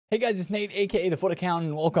Hey guys, it's Nate, aka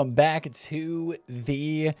TheFutAccountant. Welcome back to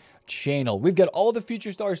the channel. We've got all the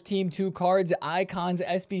Future Stars Team 2 cards, icons,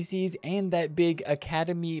 SBCs, and that big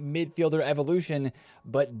Academy Midfielder evolution.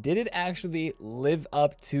 But did it actually live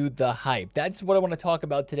up to the hype? That's what I want to talk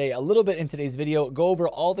about today, a little bit in today's video. Go over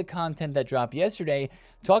all the content that dropped yesterday,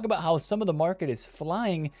 talk about how some of the market is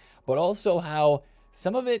flying, but also how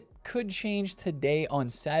some of it could change today on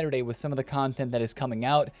Saturday with some of the content that is coming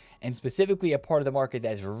out, and specifically a part of the market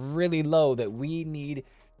that's really low that we need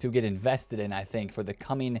to get invested in, I think, for the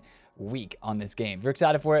coming week on this game. If you're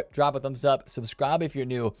excited for it, drop a thumbs up, subscribe if you're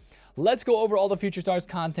new. Let's go over all the Future Stars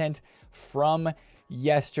content from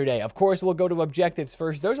yesterday. Of course, we'll go to objectives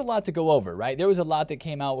first. There's a lot to go over, right? There was a lot that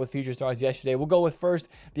came out with Future Stars yesterday. We'll go with first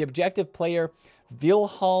the objective player,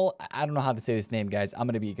 Vilhal. I don't know how to say this name, guys. I'm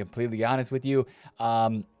going to be completely honest with you.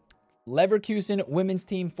 Leverkusen women's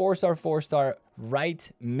team, 4-star,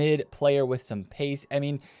 right mid player with some pace. I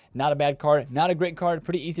mean, not a bad card, not a great card,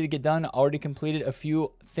 pretty easy to get done. Already completed a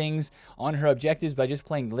few things on her objectives by just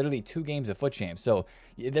playing literally 2 games of Foot Champ. So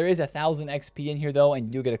there is 1,000 XP in here though, and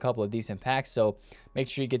you do get a couple of decent packs. So make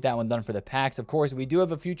sure you get that one done for the packs. Of course, we do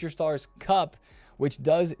have a Future Stars Cup, which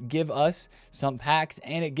does give us some packs,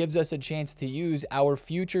 and it gives us a chance to use our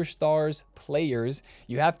Future Stars players.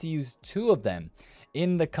 You have to use 2 of them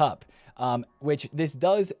in the cup, which this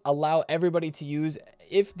does allow everybody to use.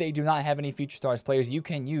 If they do not have any Future Stars players, you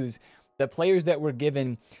can use the players that were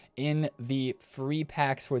given in the free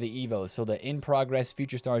packs for the Evos. So the in-progress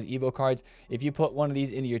Future Stars Evo cards, if you put one of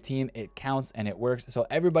these into your team, it counts and it works. So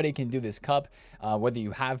everybody can do this cup, whether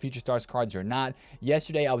you have Future Stars cards or not.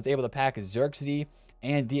 Yesterday, I was able to pack Xerxes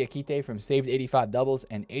and Diakite from saved 85 doubles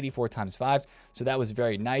and 84 times 5s. So that was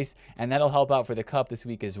very nice, and that'll help out for the cup this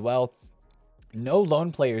week as well. No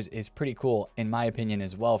lone players is pretty cool, in my opinion,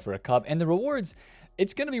 as well for a cup. And the rewards,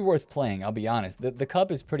 it's going to be worth playing, I'll be honest. The cup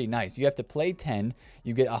is pretty nice. You have to play 10.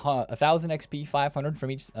 You get 1,000 XP, 500 from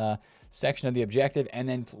each section of the objective. And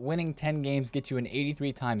then winning 10 games gets you an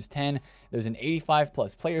 83 times 10. There's an 85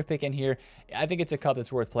 plus player pick in here. I think it's a cup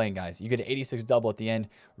that's worth playing, guys. You get an 86 double at the end.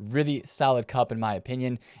 Really solid cup, in my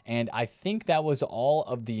opinion. And I think that was all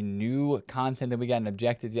of the new content that we got in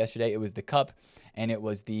objectives yesterday. It was the cup, and it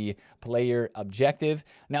was the player objective.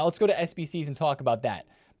 Now let's go to SBCs and talk about that,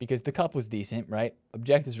 because the cup was decent, right?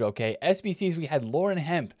 Objectives are okay. SBCs, we had Lauren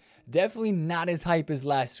Hemp. Definitely not as hype as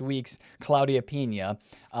last week's Claudia Pina,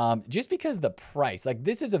 just because the price. Like,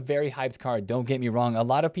 this is a very hyped card, don't get me wrong. A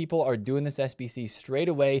lot of people are doing this SBC straight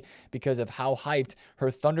away because of how hyped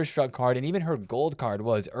her Thunderstruck card and even her gold card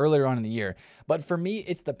was earlier on in the year. But for me,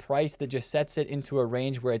 it's the price that just sets it into a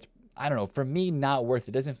range where it's, I don't know, for me, not worth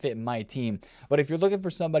it. Doesn't fit my team. But if you're looking for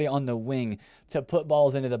somebody on the wing to put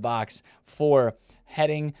balls into the box for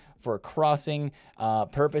heading, for crossing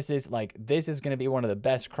purposes, like, this is going to be one of the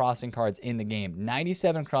best crossing cards in the game.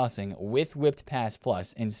 97 crossing with whipped pass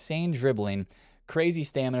plus, insane dribbling, crazy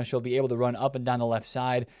stamina. She'll be able to run up and down the left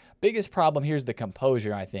side. Biggest problem here is the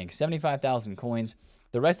composure, I think. 75,000 coins.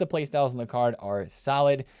 The rest of the playstyles on the card are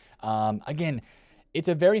solid. Again, it's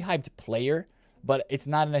a very hyped player, but it's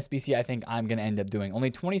not an SBC I think I'm going to end up doing. Only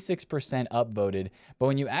 26% upvoted. But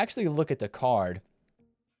when you actually look at the card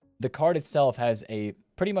itself has a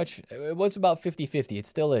pretty much, it was about 50-50. It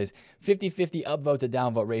still is 50-50 upvote to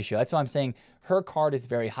downvote ratio. That's why I'm saying her card is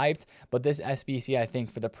very hyped, but this SBC, I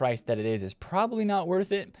think, for the price that it is probably not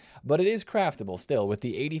worth it, but it is craftable still with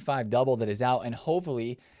the 85 double that is out, and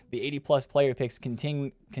hopefully the 80 plus player picks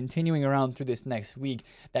continuing around through this next week.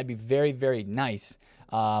 That'd be very, very nice.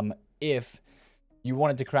 If you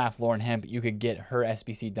wanted to craft Lauren Hemp, you could get her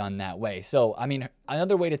SBC done that way. So, I mean,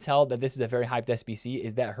 another way to tell that this is a very hyped SBC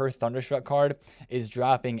is that her Thunderstruck card is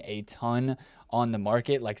dropping a ton on the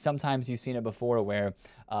market. Like, sometimes you've seen it before where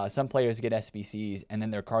some players get SBCs and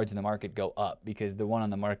then their cards in the market go up because the one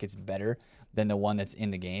on the market's better than the one that's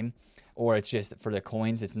in the game. Or it's just for the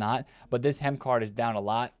coins, it's not. But this Hemp card is down a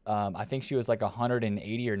lot. I think she was like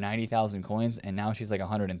 180 or 90,000 coins, and now she's like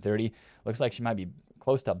 130. Looks like she might be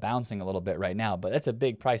close to bouncing a little bit right now, but that's a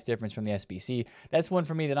big price difference from the SBC. That's one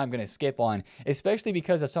for me that I'm going to skip on, especially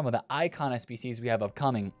because of some of the icon SBCs we have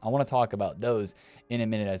upcoming. I want to talk about those in a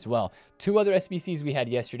minute as well. 2 other SBCs we had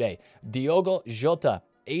yesterday. Diogo Jota,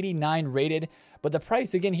 89 rated, but the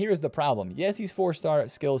price, again, here is the problem. Yes, he's 4-star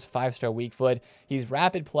skills, 5-star weak foot. He's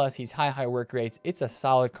rapid plus, he's high work rates. It's a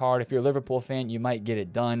solid card. If you're a Liverpool fan, you might get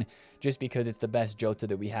it done just because it's the best Jota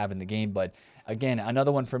that we have in the game. But again,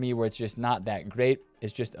 another one for me where it's just not that great.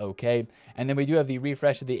 It's just okay. And then we do have the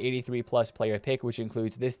refresh of the 83 plus player pick, which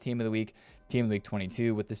includes this Team of the Week, Team of the Week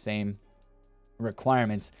 22, with the same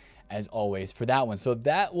requirements as always for that one. So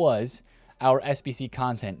that was our SBC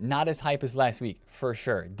content. Not as hype as last week, for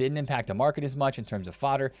sure. Didn't impact the market as much in terms of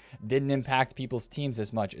fodder. Didn't impact people's teams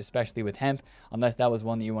as much, especially with hemp, unless that was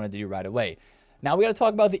one that you wanted to do right away. Now we got to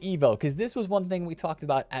talk about the Evo, because this was one thing we talked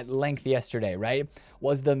about at length yesterday, right?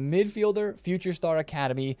 Was the Midfielder Future Star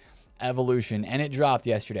Academy evolution, and it dropped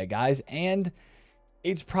yesterday, guys. And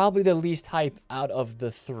it's probably the least hype out of the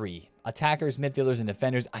three: attackers, midfielders, and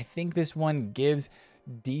defenders. I think this one gives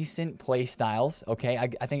decent play styles. Okay,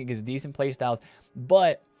 I think it gives decent play styles,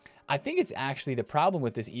 but I think it's actually the problem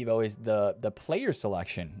with this Evo is the player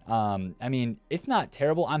selection. I mean, it's not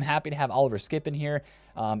terrible. I'm happy to have Oliver Skip in here.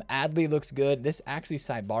 Adley looks good. This actually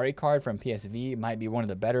Saibari card from PSV might be one of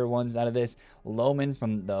the better ones out of this. Lohman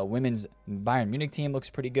from the women's Bayern Munich team looks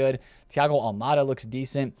pretty good. Thiago Almada looks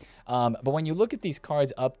decent. But when you look at these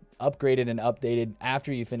cards upgraded and updated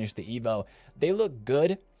after you finish the Evo, they look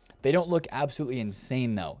good. They don't look absolutely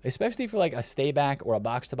insane, though, especially for like a stay back or a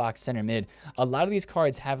box-to-box center mid. A lot of these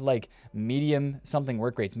cards have like medium something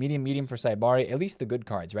work rates. Medium for Saibari, at least the good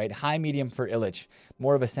cards, right? High medium for Illich.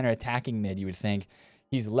 More of a center attacking mid, you would think.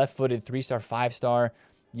 He's left-footed, 3-star, 5-star.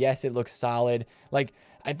 Yes, it looks solid. Like,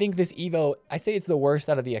 I think this Evo, I say it's the worst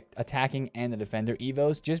out of the attacking and the defender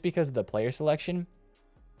Evos just because of the player selection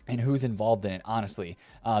and who's involved in it, honestly.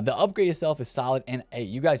 The upgrade itself is solid, and hey,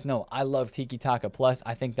 you guys know I love Tiki Taka Plus.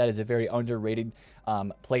 I think that is a very underrated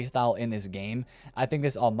playstyle in this game. I think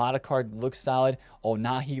this Almada card looks solid.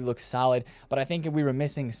 Onahi looks solid, but I think if we were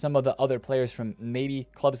missing some of the other players from maybe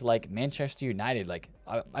clubs like Manchester United, like,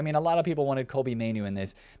 I mean, a lot of people wanted Kobe Mainoo in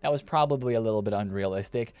this. That was probably a little bit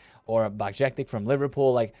unrealistic. Or Bajcetic from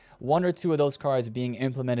Liverpool. Like, one or two of those cards being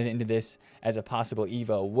implemented into this as a possible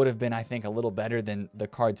Evo would have been, I think, a little better than the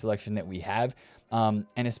card selection that we have. And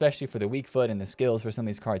especially for the weak foot and the skills for some of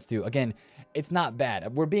these cards too. Again, it's not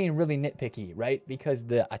bad. We're being really nitpicky, right? Because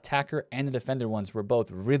the attacker and the defender ones were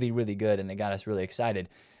both really, really good, and they got us really excited.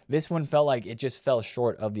 This one felt like it just fell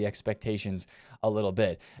short of the expectations a little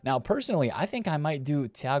bit. Now, personally, I think I might do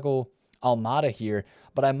Thiago Almada here,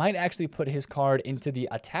 but I might actually put his card into the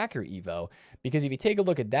attacker Evo, because if you take a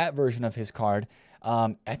look at that version of his card,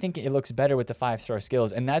 I think it looks better with the 5-star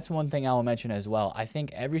skills. And that's one thing I will mention as well. I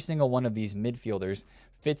think every single one of these midfielders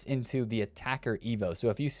fits into the attacker Evo. So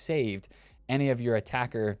if you saved any of your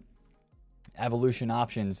attacker evolution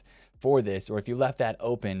options for this, or if you left that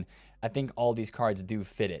open, I think all these cards do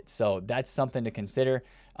fit it. So that's something to consider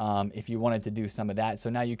if you wanted to do some of that. So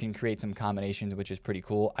now you can create some combinations, which is pretty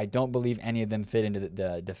cool. I don't believe any of them fit into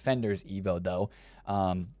the Defenders Evo, though,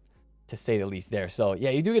 to say the least there. So, yeah,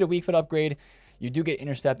 you do get a weak foot upgrade. You do get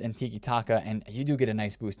Intercept and Tiki Taka, and you do get a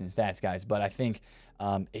nice boost in stats, guys. But I think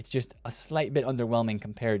it's just a slight bit underwhelming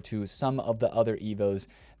compared to some of the other Evos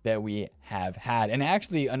that we have had. And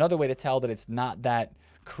actually, another way to tell that it's not that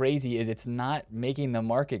crazy is it's not making the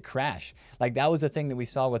market crash. Like, that was the thing that we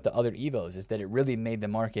saw with the other Evos, is that it really made the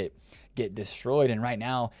market get destroyed. And right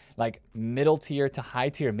now, like, middle tier to high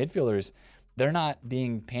tier midfielders, they're not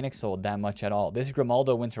being panic sold that much at all. This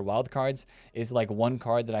Grimaldo Winter Wildcards is like one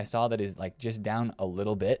card that I saw that is like just down a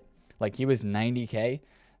little bit. Like, he was 90K,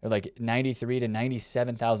 or like 93 to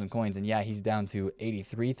 97,000 coins. And yeah, he's down to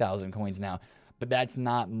 83,000 coins now. But that's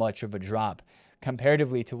not much of a drop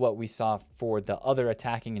comparatively to what we saw for the other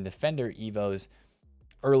attacking and defender Evos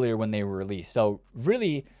earlier when they were released. So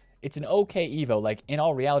really, it's an okay Evo. Like, in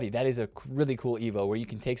all reality, that is a really cool Evo where you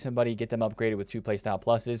can take somebody, get them upgraded with 2 playstyle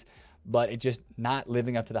pluses, but it's just not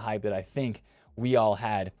living up to the hype that I think we all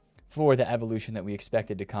had for the evolution that we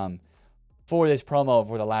expected to come for this promo,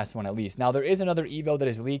 for the last one at least. Now, there is another Evo that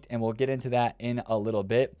is leaked, and we'll get into that in a little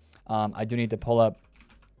bit. I do need to pull up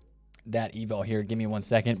that Evo here. Give me 1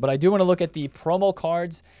 second. But I do want to look at the promo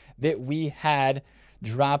cards that we had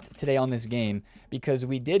dropped today on this game, because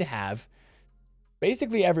we did have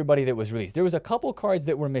basically everybody that was released. There was a couple cards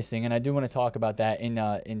that were missing, and I do want to talk about that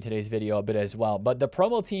in today's video a bit as well. But the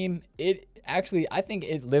promo team, it actually, I think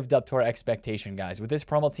it lived up to our expectation, guys. With this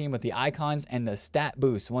promo team, with the icons and the stat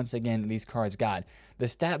boosts, once again, these cards got. The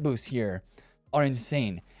stat boosts here are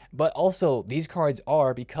insane. But also, these cards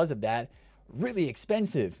are, because of that, really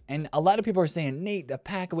expensive. And a lot of people are saying, Nate, the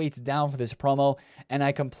pack weight's down for this promo. And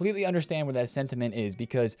I completely understand where that sentiment is,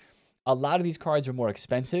 because a lot of these cards are more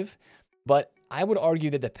expensive. But I would argue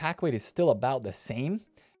that the pack weight is still about the same.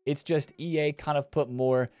 It's just EA kind of put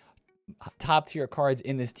more top tier cards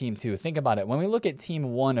in this team too. Think about it. When we look at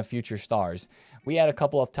team 1 of Future Stars, we had a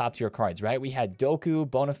couple of top tier cards, right? We had Doku,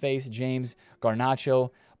 Boniface, James,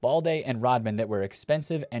 Garnacho, Balde, and Rodman that were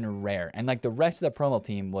expensive and rare. And like the rest of the promo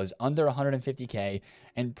team was under 150K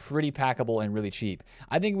and pretty packable and really cheap.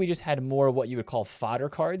 I think we just had more what you would call fodder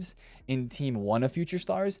cards in team 1 of Future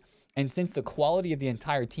Stars. And since the quality of the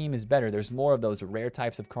entire team is better, there's more of those rare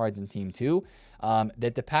types of cards in Team 2.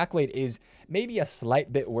 That the pack weight is maybe a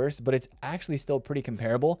slight bit worse, but it's actually still pretty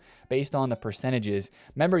comparable based on the percentages.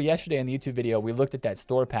 Remember yesterday in the YouTube video, we looked at that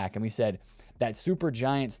store pack and we said that super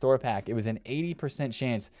giant store pack, it was an 80%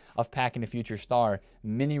 chance of packing a future star,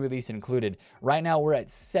 mini release included. Right now we're at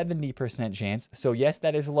 70% chance. So yes,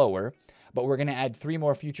 that is lower, but we're going to add 3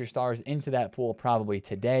 more future stars into that pool probably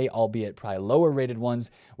today, albeit probably lower rated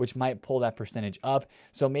ones, which might pull that percentage up.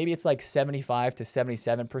 So maybe it's like 75 to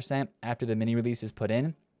 77% after the mini release is put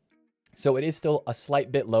in. So it is still a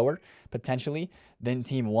slight bit lower, potentially, than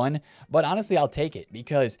Team 1. But honestly, I'll take it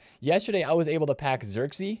because yesterday I was able to pack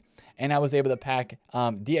Xerxes and I was able to pack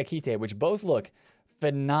Diakite, which both look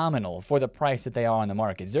phenomenal for the price that they are on the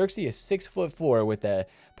market. Xerxes is 6'4" with a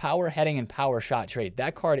power heading and power shot trait.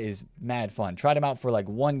 That card is mad fun. Tried him out for like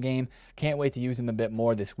 1 game. Can't wait to use him a bit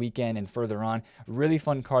more this weekend and further on. Really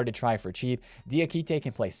fun card to try for cheap. Diakite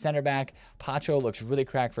can play center back. Pacho looks really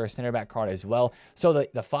cracked for a center back card as well. So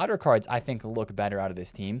the fodder cards I think look better out of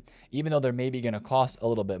this team, even though they're maybe going to cost a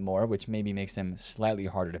little bit more, which maybe makes them slightly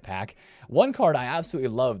harder to pack. One card I absolutely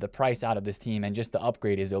love the price out of this team and just the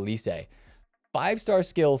upgrade is Elise. 5-star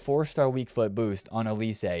skill, 4-star weak foot boost on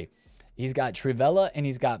Elise. He's got Trivella and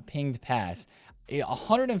he's got Pinged Pass.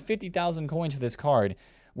 150,000 coins for this card.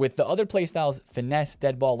 With the other playstyles, Finesse,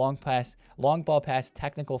 Dead Ball, Long Ball Pass,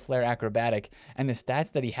 Technical Flair, Acrobatic, and the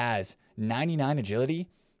stats that he has, 99 Agility,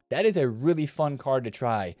 that is a really fun card to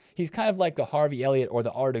try. He's kind of like the Harvey Elliott or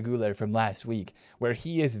the Arda Güler from last week, where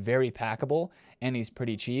he is very packable and he's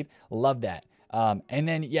pretty cheap. Love that. And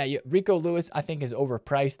then, yeah, Rico Lewis, I think, is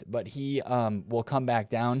overpriced, but he will come back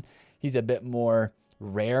down. He's a bit more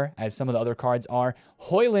rare, as some of the other cards are.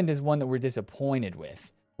 Hoyland is one that we're disappointed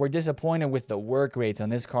with. We're disappointed with the work rates on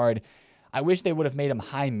this card. I wish they would have made him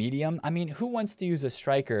high-medium. I mean, who wants to use a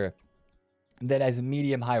striker that has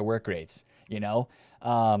medium-high work rates, you know?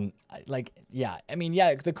 Yeah, I mean,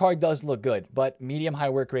 yeah, the card does look good, but medium high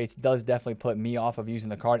work rates does definitely put me off of using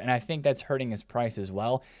the card, and I think that's hurting his price as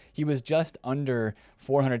well. He was just under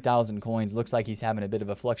 400,000 coins. Looks like he's having a bit of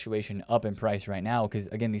a fluctuation up in price right now because,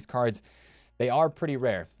 again, these cards, they are pretty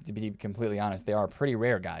rare, to be completely honest. They are pretty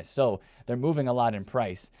rare, guys. So they're moving a lot in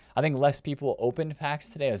price. I think less people opened packs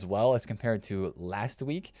today as well as compared to last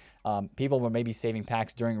week. People were maybe saving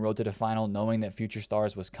packs during Road to the Final, knowing that Future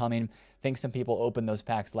Stars was coming. I think some people opened those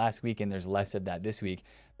packs last week, and there's less of that this week.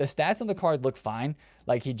 The stats on the card look fine.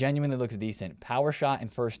 Like, he genuinely looks decent. Power shot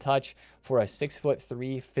and first touch for a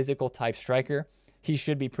 6'3" physical type striker. He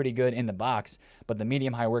should be pretty good in the box, but the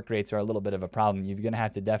medium high work rates are a little bit of a problem. You're going to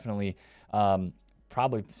have to definitely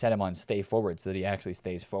probably set him on stay forward so that he actually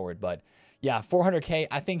stays forward. But yeah, 400K,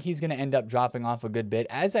 I think he's going to end up dropping off a good bit,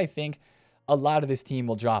 as I think a lot of this team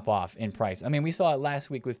will drop off in price. I mean, we saw it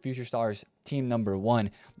last week with Future Stars team number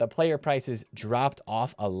 1. The player prices dropped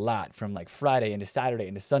off a lot from like Friday into Saturday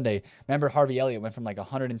into Sunday. Remember, Harvey Elliott went from like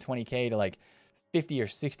 120K to like 50 or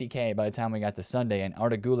 60K by the time we got to Sunday, and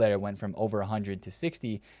Arda Güler went from over 100 to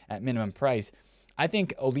 60 at minimum price. I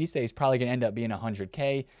think Elise is probably going to end up being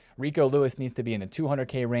 100K. Rico Lewis needs to be in the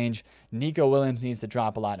 200K range. Nico Williams needs to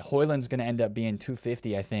drop a lot. Hoyland's going to end up being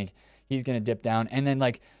 250, I think. He's going to dip down. And then,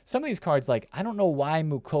 like, some of these cards, like, I don't know why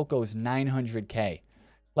Mukoko's 900K.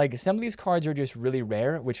 Like, some of these cards are just really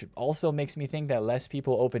rare, which also makes me think that less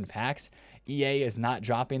people open packs. EA is not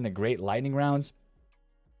dropping the great lightning rounds.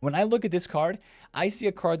 When I look at this card, I see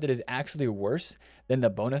a card that is actually worse than the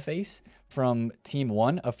Boniface from Team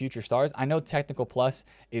 1 of Future Stars. I know Technical Plus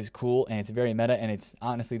is cool and it's very meta, and it's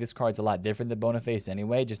honestly, this card's a lot different than Boniface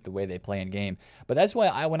anyway, just the way they play in game. But that's why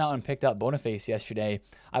I went out and picked up Boniface yesterday.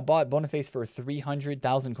 I bought Boniface for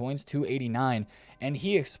 300,000 coins, 289, and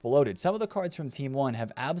he exploded. Some of the cards from Team 1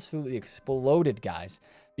 have absolutely exploded, guys,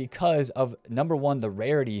 because of, number 1, the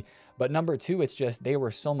rarity, but number 2, it's just they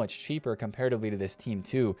were so much cheaper comparatively to this Team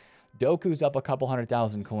 2. Doku's up a couple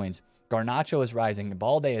 100,000 coins. Garnacho is rising.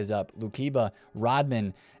 Balde is up. Lukiba,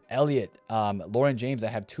 Rodman, Elliott, Lauren James. I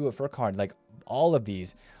have 2 of her card. Like, all of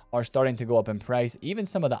these are starting to go up in price. Even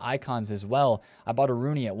some of the icons as well. I bought a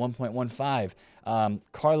Rooney at 1.15.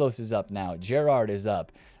 Carlos is up now. Gerrard is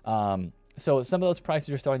up. So some of those prices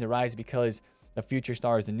are starting to rise because the Future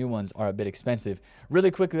Stars, the new ones, are a bit expensive. Really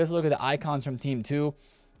quickly, let's look at the icons from Team 2.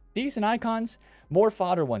 Decent icons, more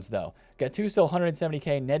fodder ones though. Gattuso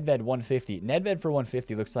 170K, Nedved 150. Nedved for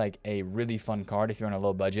 150 looks like a really fun card if you're on a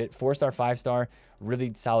low budget. 4-star, 5-star,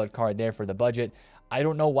 really solid card there for the budget. I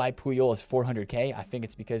don't know why Puyol is 400K. I think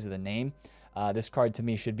it's because of the name. This card to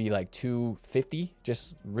me should be like 250,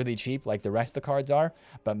 just really cheap like the rest of the cards are,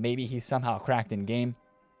 but maybe he's somehow cracked in game.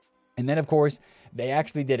 And then, of course, they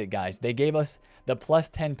actually did it, guys. They gave us the plus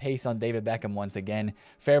 10 pace on David Beckham once again.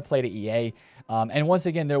 Fair play to EA. And once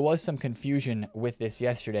again, there was some confusion with this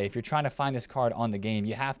yesterday. If you're trying to find this card on the game,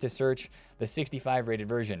 you have to search the 65 rated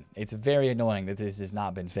version. It's very annoying that this has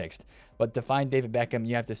not been fixed. But to find David Beckham,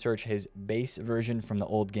 you have to search his base version from the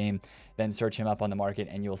old game, then search him up on the market,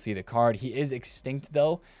 and you'll see the card. He is extinct,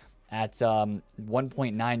 though, at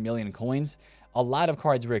 1.9 million coins. A lot of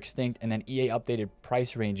cards were extinct, and then EA updated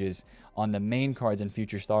price ranges on the main cards and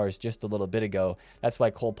future stars just a little bit ago. That's why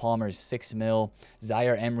Cole Palmer's 6 mil.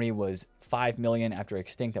 Zaire Emery was 5 million after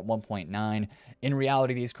extinct at 1.9. In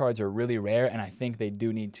reality, these cards are really rare, and I think they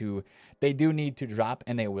do need to drop,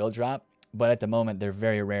 and they will drop. But at the moment, they're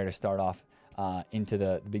very rare to start off into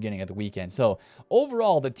the beginning of the weekend. So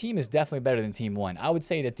overall, the team is definitely better than Team 1. I would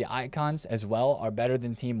say that the icons as well are better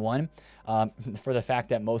than Team 1 for the fact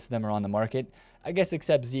that most of them are on the market, I guess,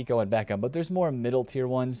 except Zico and Beckham. But there's more middle tier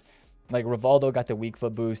ones. Like Rivaldo got the weak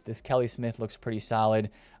foot boost. This Kelly Smith looks pretty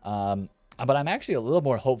solid. But I'm actually a little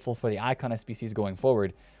more hopeful for the icon SBCs going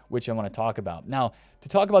forward, which I want to talk about. Now, to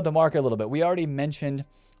talk about the market a little bit, we already mentioned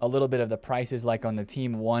a little bit of the prices, like on the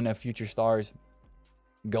Team 1 of Future Stars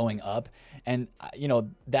going up, and you know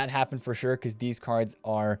that happened for sure because these cards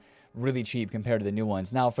are really cheap compared to the new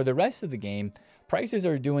ones. Now for the rest of the game, prices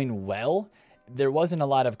are doing well. There wasn't a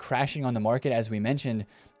lot of crashing on the market, as we mentioned,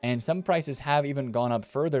 and some prices have even gone up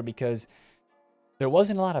further because there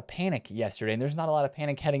wasn't a lot of panic yesterday, and there's not a lot of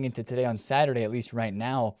panic heading into today on Saturday, at least right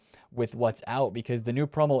now with what's out, because the new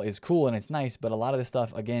promo is cool and it's nice, but a lot of the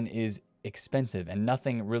stuff again is expensive, and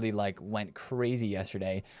nothing really like went crazy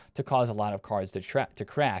yesterday to cause a lot of cards to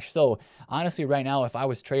crash. So honestly, right now, if I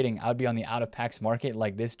was trading, I would be on the out of packs market.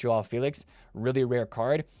 Like this Joao Felix, really rare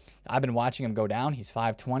card. I've been watching him go down. He's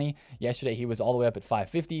 520. Yesterday, he was all the way up at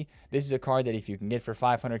 550. This is a card that if you can get for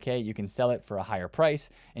 500K, you can sell it for a higher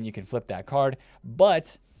price and you can flip that card.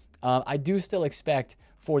 But I do still expect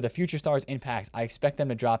for the future stars in packs, I expect them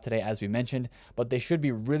to drop today, as we mentioned, but they should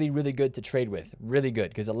be really, really good to trade with. Really good,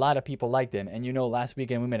 because a lot of people like them. And you know, last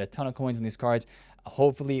weekend we made a ton of coins on these cards.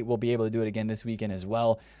 Hopefully, we'll be able to do it again this weekend as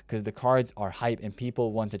well, because the cards are hype and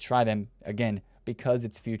people want to try them again because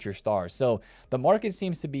it's future stars. So the market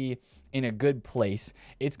seems to be in a good place.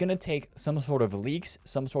 It's going to take some sort of leaks,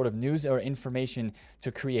 some sort of news or information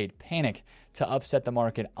to create panic to upset the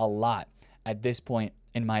market a lot at this point,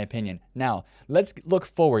 in my opinion. Now, let's look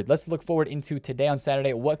forward. Let's look forward into today on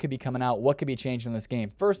Saturday. What could be coming out? What could be changed in this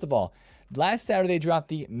game? First of all, last Saturday dropped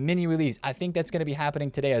the mini release. I think that's going to be happening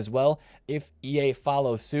today as well if EA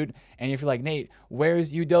follows suit. And if you're like, Nate,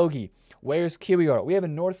 where's Udogi? Where's Kiwior? We have a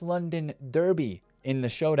North London derby in the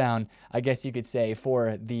showdown, I guess you could say,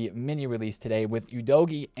 for the mini release today, with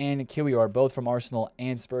Udogi and Kiwior, both from Arsenal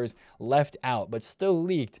and Spurs, left out, but still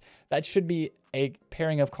leaked. That should be a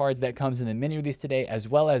pairing of cards that comes in the mini release today, as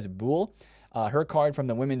well as Boole. Her card from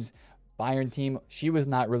the women's Bayern team, she was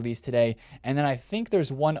not released today. And then I think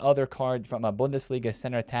there's one other card from a Bundesliga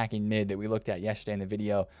center attacking mid that we looked at yesterday in the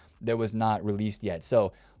video that was not released yet.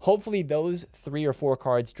 So hopefully those 3 or 4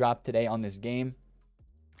 cards drop today on this game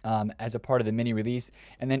as a part of the mini release,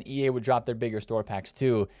 and then EA would drop their bigger store packs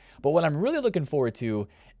too. But what I'm really looking forward to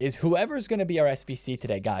is whoever's going to be our SBC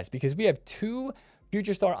today, guys, because we have 2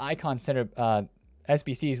 Future Star Icon center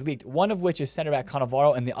SBCs leaked, one of which is center back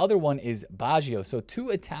Cannavaro, and the other one is Baggio. So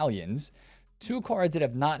 2 Italians, 2 cards that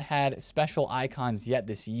have not had special icons yet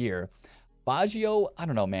this year. Baggio, I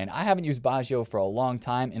don't know, man. I haven't used Baggio for a long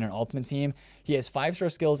time in an Ultimate team. He has 5-star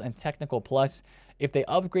skills and technical plus. If they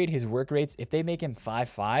upgrade his work rates, if they make him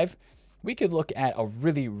 5-5, we could look at a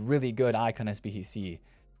really, really good icon SBC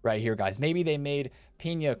right here, guys. Maybe they made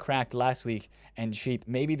Pina cracked last week and cheap.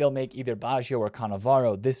 Maybe they'll make either Baggio or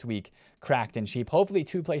Cannavaro this week cracked and cheap. Hopefully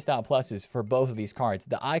 2 playstyle pluses for both of these cards.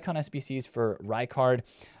 The icon SBCs for Rijkaard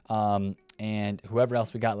and whoever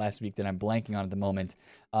else we got last week that I'm blanking on at the moment,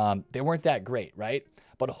 they weren't that great, right?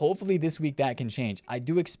 But hopefully this week that can change. I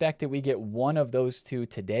do expect that we get one of those 2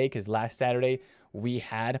 today, because last Saturday we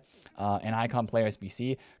had an icon player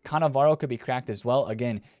SBC. Cannavaro could be cracked as well.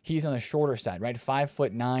 Again, he's on the shorter side, right?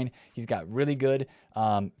 5'9". He's got really good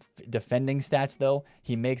defending stats, though.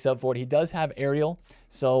 He makes up for it. He does have aerial,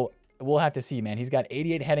 so we'll have to see, man. He's got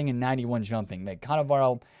 88 heading and 91 jumping. Like,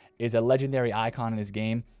 Cannavaro is a legendary icon in this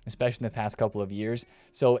game, especially in the past couple of years.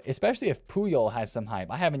 So especially if Puyol has some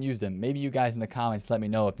hype. I haven't used him. Maybe you guys in the comments let me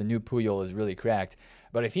know if the new Puyol is really cracked.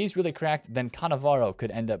 But if he's really cracked, then Cannavaro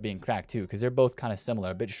could end up being cracked too, because they're both kind of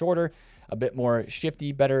similar. A bit shorter, a bit more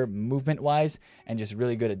shifty, better movement-wise, and just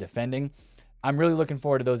really good at defending. I'm really looking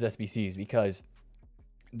forward to those SBCs, because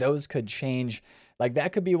those could change. Like,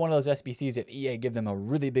 that could be one of those SBCs if EA give them a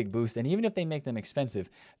really big boost. And even if they make them expensive,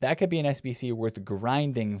 that could be an SBC worth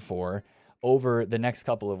grinding for over the next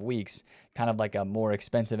couple of weeks, kind of like a more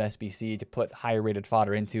expensive SBC to put higher rated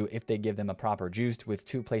fodder into if they give them a proper juiced with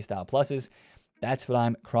 2 playstyle pluses. That's what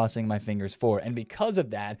I'm crossing my fingers for. And because of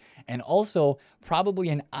that, and also probably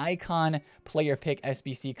an icon player pick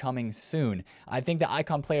SBC coming soon. I think the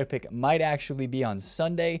icon player pick might actually be on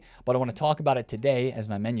Sunday, but I want to talk about it today as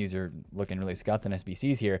my menus are looking really scuffed on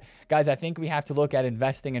SBCs here. Guys, I think we have to look at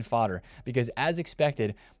investing in fodder because as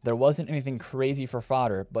expected, there wasn't anything crazy for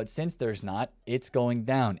fodder, but since there's not, it's going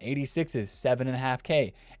down. 86s,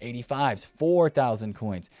 7.5K. 85s, 4,000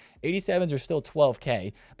 coins. 87s are still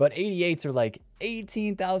 12K, but 88s are like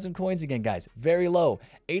 18,000 coins again, guys. Very low.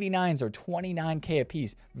 89s are 29K a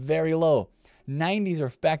piece. Very low. 90s are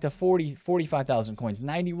back to 45,000 coins.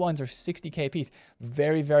 91s are 60K a piece.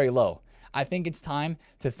 Very, very low. I think it's time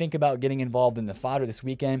to think about getting involved in the fodder this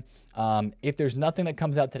weekend. If there's nothing that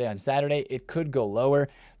comes out today on Saturday, it could go lower,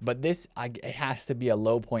 but it has to be a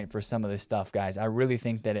low point for some of this stuff, guys. I really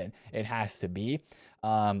think that it has to be.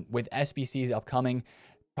 With SBCs upcoming,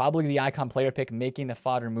 probably the icon player pick making the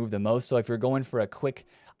fodder move the most. So if you're going for a quick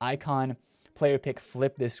icon player pick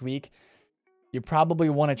flip this week, you probably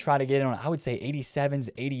want to try to get on, I would say 87s,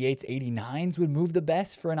 88s, 89s would move the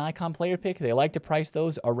best for an icon player pick. They like to price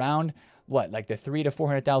those around what, like the 300,000 to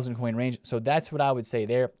 400,000 coin range. So that's what I would say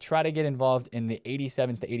there. Try to get involved in the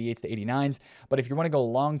 87s to 88s to 89s. But if you want to go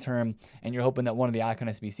long term and you're hoping that one of the icon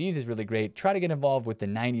SBCs is really great, try to get involved with the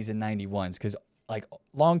 90s and 91s because like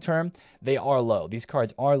long term, they are low. These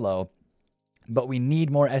cards are low, but we need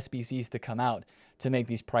more SBCs to come out to make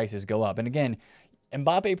these prices go up. And again,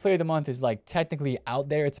 Mbappe Player of the Month is like technically out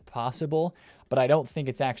there. It's possible, but I don't think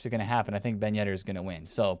it's actually going to happen. I think Ben Yedder is going to win.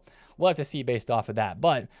 So we'll have to see based off of that.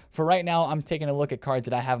 But for right now, I'm taking a look at cards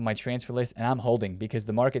that I have on my transfer list, and I'm holding because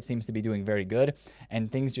the market seems to be doing very good, and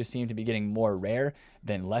things just seem to be getting more rare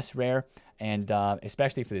than less rare. And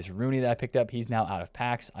especially for this Rooney that I picked up, he's now out of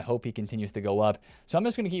packs. I hope he continues to go up. So I'm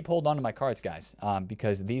just going to keep holding on to my cards, guys,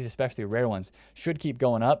 because these, especially rare ones, should keep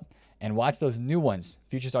going up. And watch those new ones,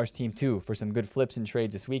 Future Stars Team 2, for some good flips and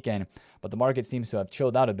trades this weekend. But the market seems to have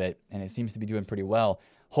chilled out a bit, and it seems to be doing pretty well.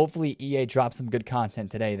 Hopefully, EA drops some good content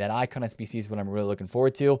today. That icon SBC is what I'm really looking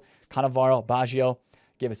forward to. Cannavaro, Baggio,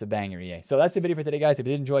 give us a banger, EA. So that's the video for today, guys. If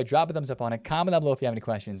you did enjoy, drop a thumbs up on it. Comment down below if you have any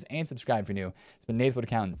questions, and subscribe if you're new. It's been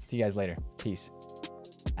TheFutAccountant. See you guys later. Peace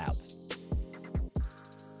out.